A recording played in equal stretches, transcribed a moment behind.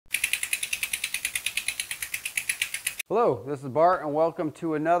Hello, this is Bart and welcome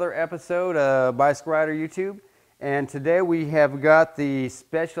to another episode of Bicycle Rider YouTube. And today we have got the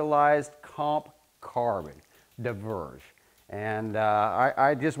Specialized Comp Carbon Diverge. And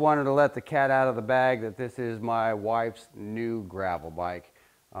I just wanted to let the cat out of the bag that this is my wife's new gravel bike.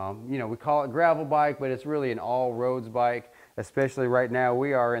 You know, we call it gravel bike, but it's really an all-roads bike, especially right now.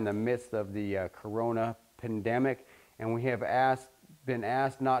 We are in the midst of the corona pandemic, and we have been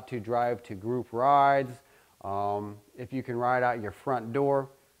asked not to drive to group rides. If you can ride out your front door,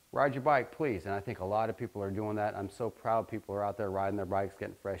 ride your bike, please. And I think a lot of people are doing that. I'm so proud people are out there riding their bikes,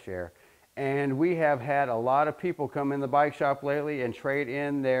 getting fresh air. And we have had a lot of people come in the bike shop lately and trade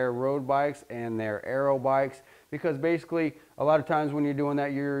in their road bikes and their aero bikes, because basically a lot of times when you're doing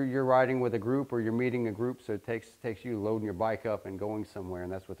that, you're riding with a group or you're meeting a group, so it takes you loading your bike up and going somewhere,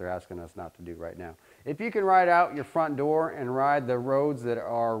 and that's what they're asking us not to do right now. If you can ride out your front door and ride the roads that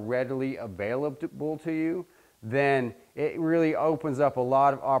are readily available to you, then it really opens up a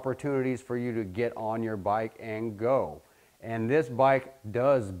lot of opportunities for you to get on your bike and go. And this bike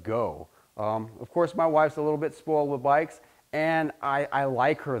does go. Of course, my wife's a little bit spoiled with bikes, and I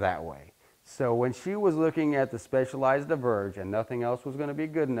like her that way. So when she was looking at the Specialized Diverge, and nothing else was going to be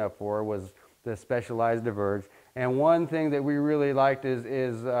good enough for her, was the Specialized Diverge. And one thing that we really liked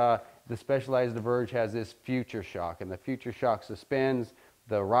is the Specialized Diverge has this future shock, and the future shock suspends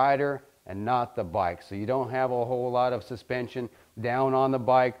the rider and not the bike. So you don't have a whole lot of suspension down on the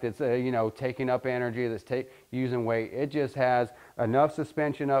bike that's you know, taking up energy, that's using weight. It just has enough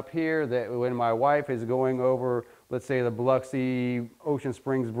suspension up here that when my wife is going over, let's say, the Biloxi Ocean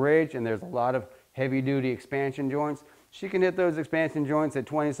Springs Bridge, and there's a lot of heavy-duty expansion joints, she can hit those expansion joints at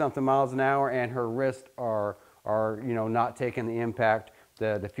 20-something miles an hour, and her wrists are you know, not taking the impact.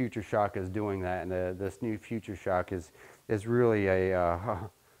 The future shock is doing that, and this new future shock is really a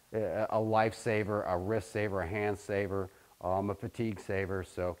lifesaver, a wrist saver, a hand saver, a fatigue saver.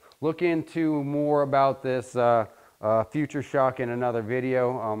 So look into more about this future shock in another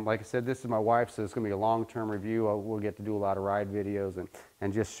video. Like I said, this is my wife, so it's going to be a long-term review. We'll get to do a lot of ride videos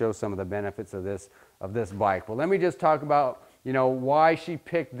and just show some of the benefits of this bike. Well, let me just talk about, you know, why she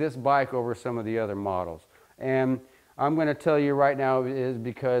picked this bike over some of the other models. And I'm going to tell you right now is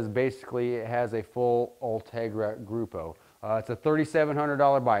because basically it has a full Ultegra Grupo. It's a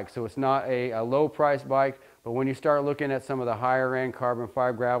 $3,700 bike, so it's not a low-price bike, but when you start looking at some of the higher-end carbon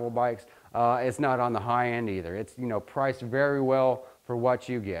fiber gravel bikes, it's not on the high end either. It's, you know, priced very well for what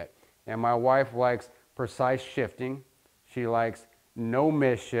you get. And my wife likes precise shifting, she likes no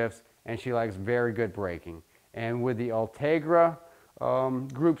miss shifts, and she likes very good braking. And with the Ultegra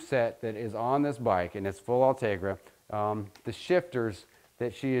group set that is on this bike, and it's full Ultegra, the shifters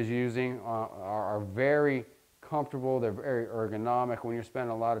that she is using are very comfortable. They're very ergonomic. When you're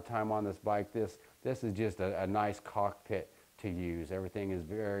spending a lot of time on this bike, this is just a nice cockpit to use. Everything is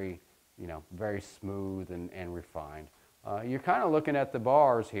very, you know, very smooth and refined. You're kind of looking at the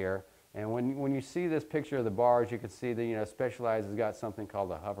bars here, and when you see this picture of the bars, you can see that, you know, Specialized has got something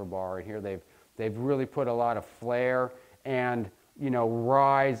called a hover bar, and here they've really put a lot of flair and, you know,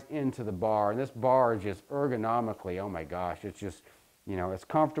 rise into the bar. And this bar is just ergonomically, oh my gosh, it's just, you know, it's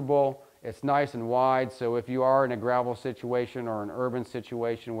comfortable. It's nice and wide, so if you are in a gravel situation or an urban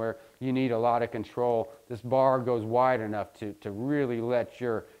situation where you need a lot of control, this bar goes wide enough to really let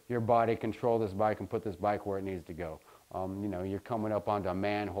your body control this bike and put this bike where it needs to go. You know, you're coming up onto a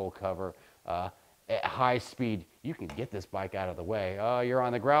manhole cover at high speed, you can get this bike out of the way. You're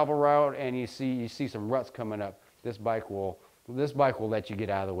on the gravel route and you see some ruts coming up. This bike will let you get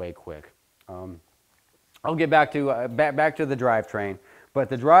out of the way quick. I'll get back to the drivetrain. But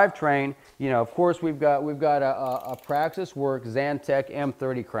the drivetrain, you know, of course, we've got a Praxis Works Zayante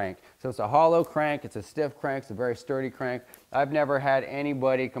M30 crank. So it's a hollow crank, it's a stiff crank, it's a very sturdy crank. I've never had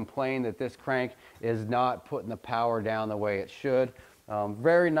anybody complain that this crank is not putting the power down the way it should.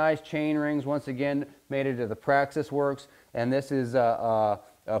 Very nice chain rings, once again, made it to the Praxis Works. And this is a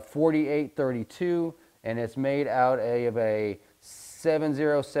 4832, and it's made out of a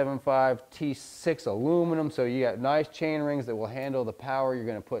 7075 T6 aluminum, so you got nice chain rings that will handle the power you're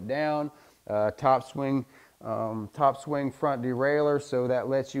going to put down. Top swing front derailleur, so that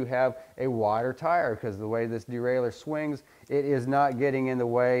lets you have a wider tire, because the way this derailleur swings, it is not getting in the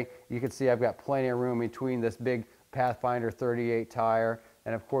way. You can see I've got plenty of room between this big Pathfinder 38 tire,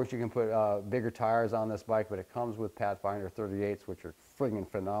 and of course you can put bigger tires on this bike, but it comes with Pathfinder 38s, which are friggin'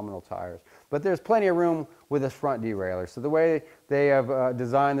 phenomenal tires. But there's plenty of room with this front derailleur. So the way they have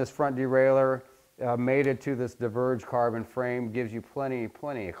designed this front derailleur, made it to this Diverge carbon frame, gives you plenty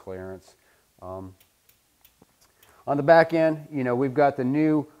of clearance. On the back end, you know, we've got the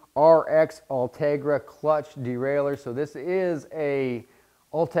new RX Ultegra clutch derailleur. So this is a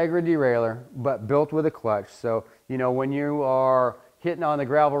Ultegra derailleur, but built with a clutch. So, you know, when you are hitting on the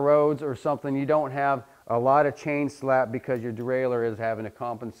gravel roads or something, you don't have a lot of chain slap because your derailleur is having to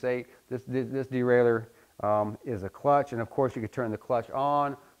compensate. This derailleur is a clutch, and of course you could turn the clutch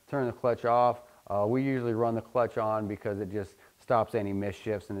on, turn the clutch off. We usually run the clutch on because it just stops any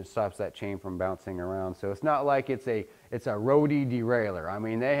misshifts and it stops that chain from bouncing around. So it's not like it's a roadie derailleur. I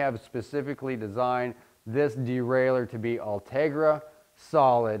mean, they have specifically designed this derailleur to be Ultegra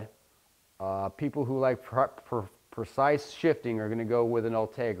solid. People who like precise shifting are going to go with an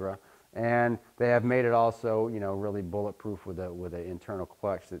Ultegra, and they have made it also, you know, really bulletproof with an internal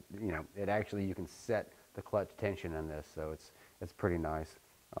clutch that, you know, it actually, you can set the clutch tension in this, so it's pretty nice.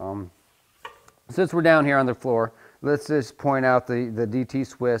 Since we're down here on the floor, let's just point out the DT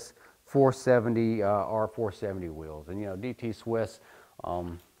Swiss 470 R470 wheels. And you know, DT Swiss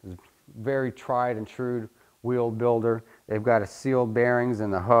is very tried and true wheel builder. They've got a sealed bearings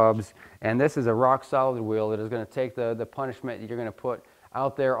in the hubs, and this is a rock solid wheel that is going to take the punishment that you're going to put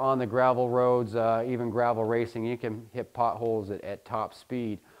out there on the gravel roads, even gravel racing. You can hit potholes at top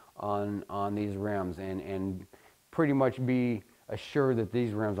speed on these rims, and pretty much be assured that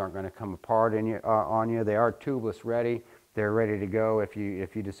these rims aren't going to come apart on you. They are tubeless ready. They're ready to go if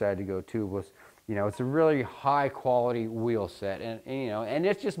you decide to go tubeless. You know, it's a really high quality wheel set, and you know, and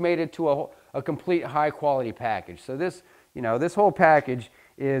it's just made it to a complete high quality package. So this, you know, this whole package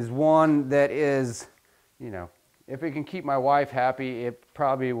is one that is, you know, if it can keep my wife happy, it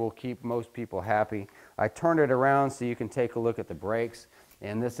probably will keep most people happy. I turned it around so you can take a look at the brakes,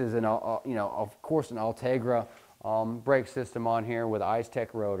 and this is an, you know, of course, an Ultegra brake system on here with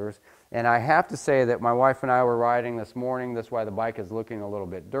Tech rotors. And I have to say that my wife and I were riding this morning. That's why the bike is looking a little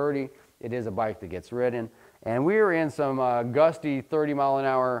bit dirty. It is a bike that gets ridden, and we were in some gusty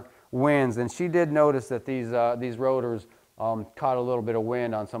 30-mile-an-hour winds, and she did notice that these rotors caught a little bit of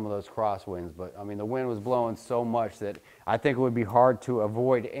wind on some of those crosswinds. But I mean, the wind was blowing so much that I think it would be hard to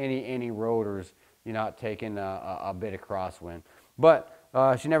avoid any rotors, you're not taking a bit of crosswind. But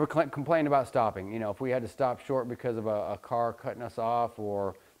she never complained about stopping. You know, if we had to stop short because of a car cutting us off,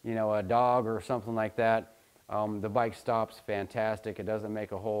 or, you know, a dog or something like that, the bike stops fantastic. It doesn't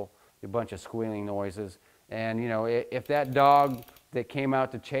make a bunch of squealing noises. And, you know, if that dog that came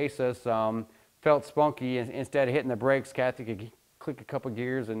out to chase us felt spunky, instead of hitting the brakes, Kathy could click a couple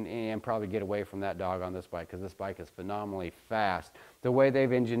gears and probably get away from that dog on this bike, because this bike is phenomenally fast. The way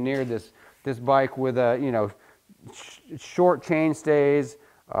they've engineered this bike with you know, short chain stays,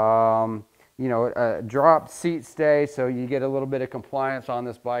 you know, a dropped seat stay, so you get a little bit of compliance on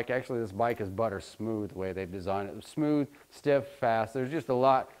this bike. Actually, this bike is butter smooth the way they've designed it. Smooth, stiff, fast. There's just a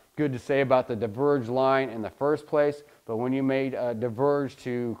lot good to say about the Diverge line in the first place, but when you made Diverge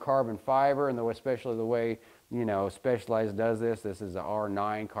to carbon fiber, and especially the way, you know, Specialized does this is a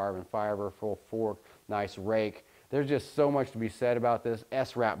R9 carbon fiber, full fork, nice rake. There's just so much to be said about this.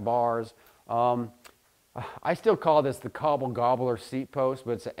 S-wrap bars. I still call this the Cobble Gobbler seat post,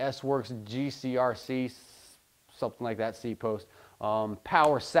 but it's a S-Works GCRC, something like that seat post.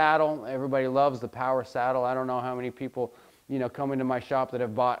 Power saddle. Everybody loves the power saddle. I don't know how many people, you know, come into my shop that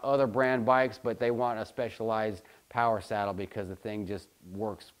have bought other brand bikes, but they want a Specialized power saddle because the thing just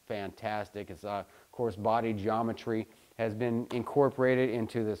works fantastic. It's of course, body geometry has been incorporated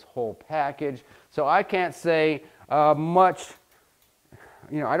into this whole package. So I can't say much.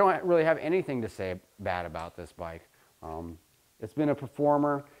 You know, I don't really have anything to say bad about this bike. It's been a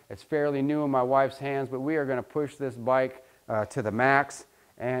performer. It's fairly new in my wife's hands, but we are going to push this bike to the max.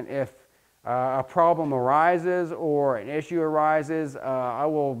 And if a problem arises or an issue arises, I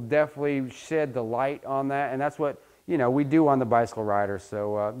will definitely shed the light on that. And that's what, you know, we do on the Bicycle Rider.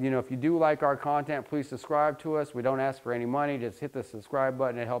 So, you know, if you do like our content, please subscribe to us. We don't ask for any money. Just hit the subscribe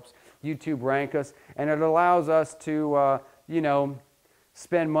button. It helps YouTube rank us, and it allows us to, you know,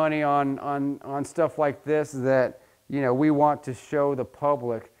 spend money on stuff like this that, you know, we want to show the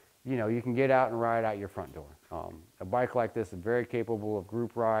public. You know, you can get out and ride out your front door. A bike like this is very capable of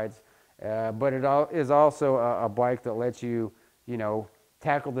group rides, but it is also a bike that lets you, you know,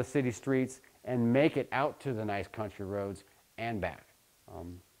 tackle the city streets and make it out to the nice country roads and back.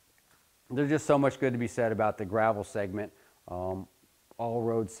 There's just so much good to be said about the gravel segment,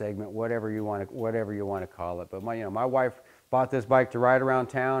 all-road segment, whatever you want to call it. But my wife bought this bike to ride around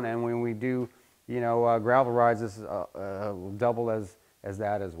town, and when we do, you know, gravel rides, this is double as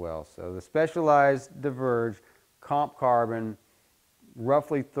that as well. So the Specialized Diverge Comp Carbon,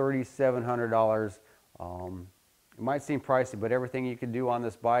 roughly $3,700. It might seem pricey, but everything you can do on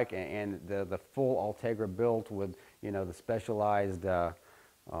this bike, and the full Ultegra built with, you know, the Specialized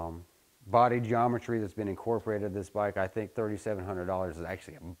body geometry that's been incorporated in this bike. I think $3,700 is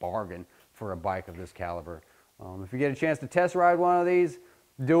actually a bargain for a bike of this caliber. If you get a chance to test ride one of these,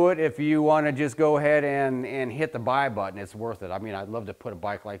 do it. If you want to just go ahead and hit the buy button, it's worth it. I mean, I'd love to put a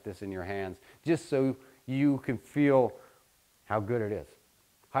bike like this in your hands just so you can feel how good it is.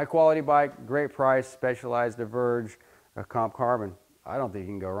 High quality bike, great price, Specialized Diverge Comp Carbon. I don't think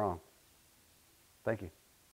you can go wrong. Thank you.